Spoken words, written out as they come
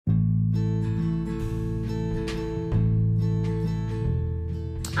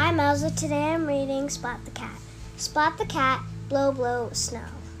I'm Elsa. Today I'm reading Splat the Cat. Splat the Cat, Blow Blow Snow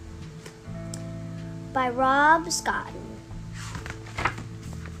by Scotton.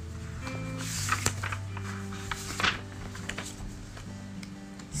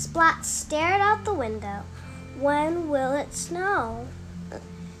 Splat stared out the window. When will it snow?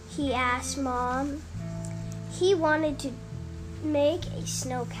 He asked Mom. He wanted to make a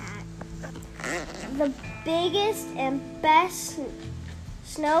snowcat, the biggest and best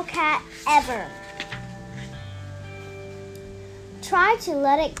snowcat ever. Try to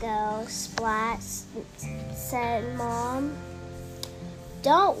let it go, Splat, said Mom.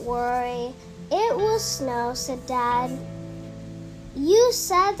 Don't worry, it will snow, said Dad. You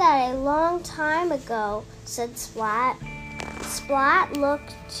said that a long time ago, said Splat. Splat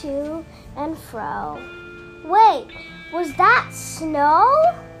looked to and fro. Wait, was that snow?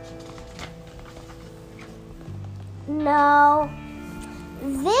 No,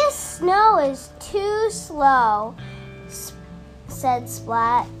 this snow is too slow, said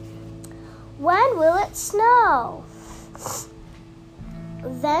Splat. When will it snow?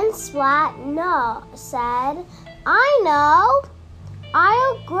 Then Splat said, I know.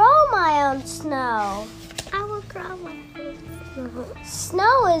 I'll grow my own snow. I will grow my own snow.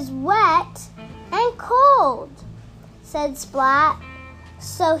 Snow is wet and cold, said Splat.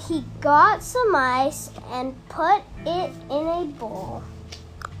 So he got some ice and put it in a bowl.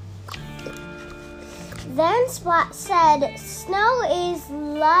 Then Splat said, snow is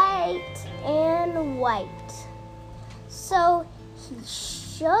light and white. So he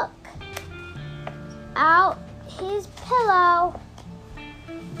shook out his pillow.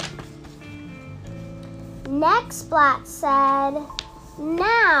 Next, Splat said,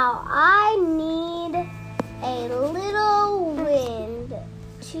 now I need a little wind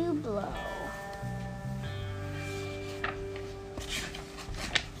to blow.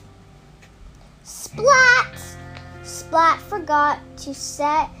 Splat! Splat forgot to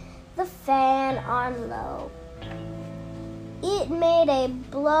set the fan on low. It made a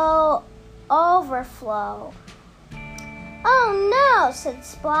blow overflow. Oh no, said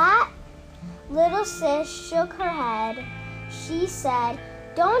Splat. Little Sis shook her head. She said,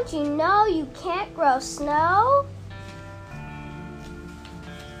 don't you know you can't grow snow?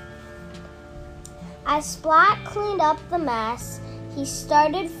 As Splat cleaned up the mess, he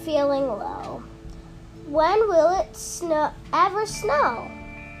started feeling low. When will it ever snow?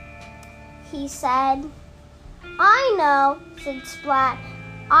 He said. I know, said Splat.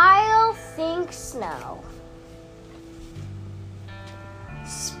 I'll think snow.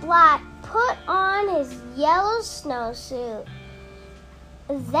 Splat put on his yellow snowsuit.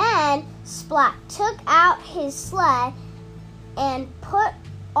 Then Splat took out his sled and put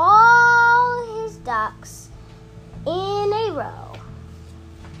all his ducks in a row.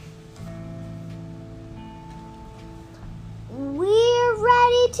 We're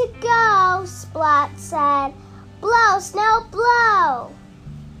ready to go, Splat said. Blow, snow, blow.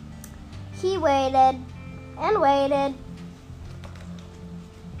 He waited and waited.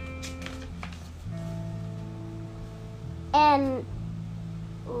 And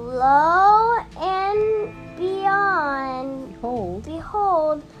lo and behold,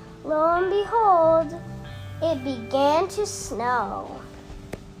 lo and behold, it began to snow.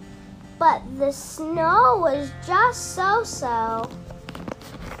 But the snow was just so.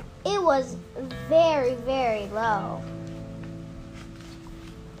 It was very, very low.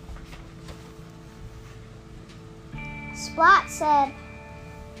 Splat said,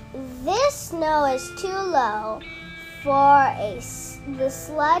 this snow is too low for the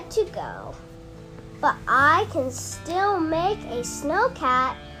sled to go, but I can still make a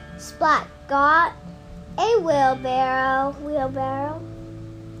snowcat. Splat got a wheelbarrow.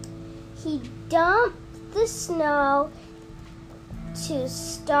 He dumped the snow to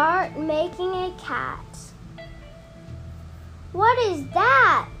start making a cat. What is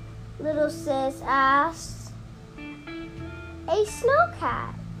that? Little Sis asked. A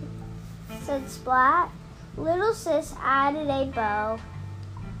snowcat, said Splat. Little Sis added a bow.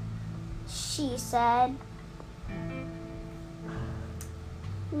 She said,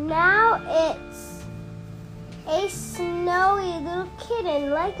 now it's a snowy little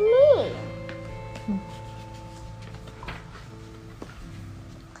kitten like me.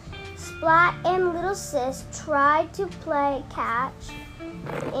 Splat and Little Sis tried to play catch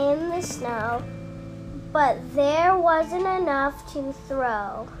in the snow, but there wasn't enough to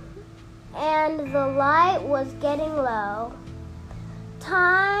throw, and the light was getting low.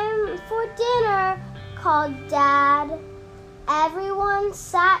 Time for dinner, called Dad. Everyone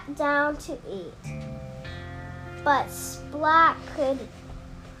sat down to eat, but Splat could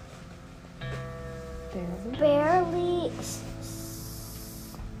barely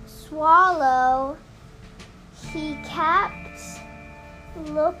swallow, he kept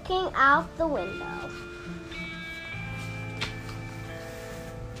looking out the window.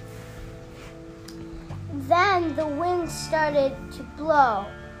 Then the wind started to blow.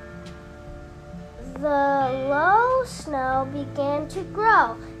 The low snow began to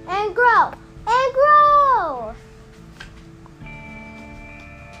grow and grow and grow.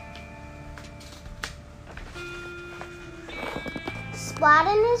 Splat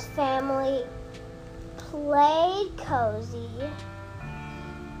and his family played cozy.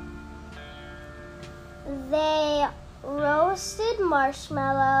 They roasted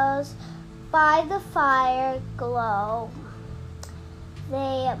marshmallows by the fire glow.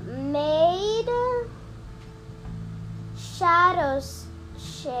 They made shadows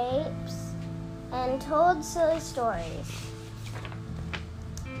shapes and told silly stories.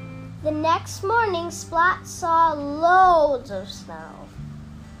 The next morning, Splat saw loads of snow.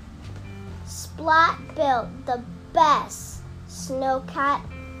 Splat built the best snowcat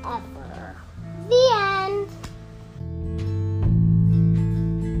ever. The end.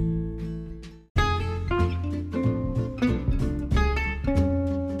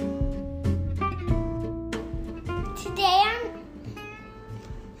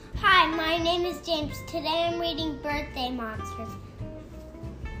 Hi, my name is James. Today I'm reading Birthday Monsters.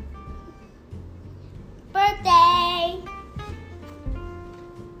 Birthday!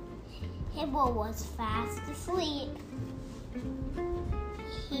 Hibble was fast asleep.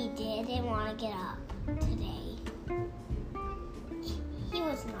 He didn't want to get up today. He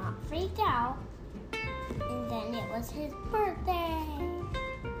was not freaked out. And then it was his birthday.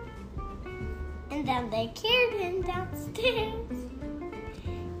 And then they carried him downstairs.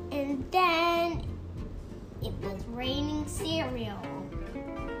 And then it was raining cereal.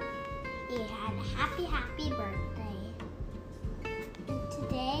 He had a happy, happy birthday. And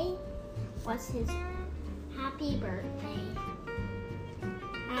today was his happy birthday.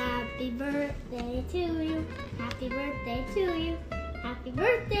 Happy birthday to you. Happy birthday to you. Happy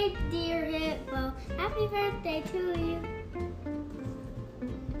birthday, dear Hippo. Happy birthday to you.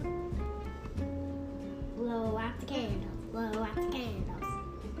 Blow out the candles. Blow out the candles.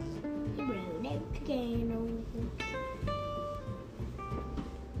 Blow out the candles.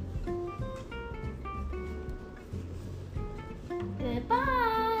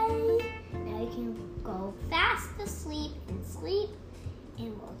 Goodbye. Now you can go fast asleep and sleep,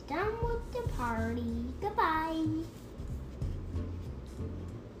 and we're done with the party. Goodbye.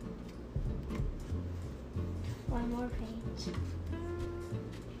 One more page.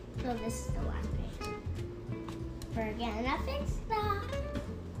 So this is the last page. We're gonna fix that.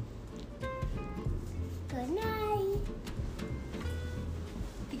 Good night.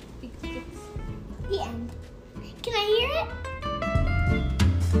 Fix. The end. Can I hear it?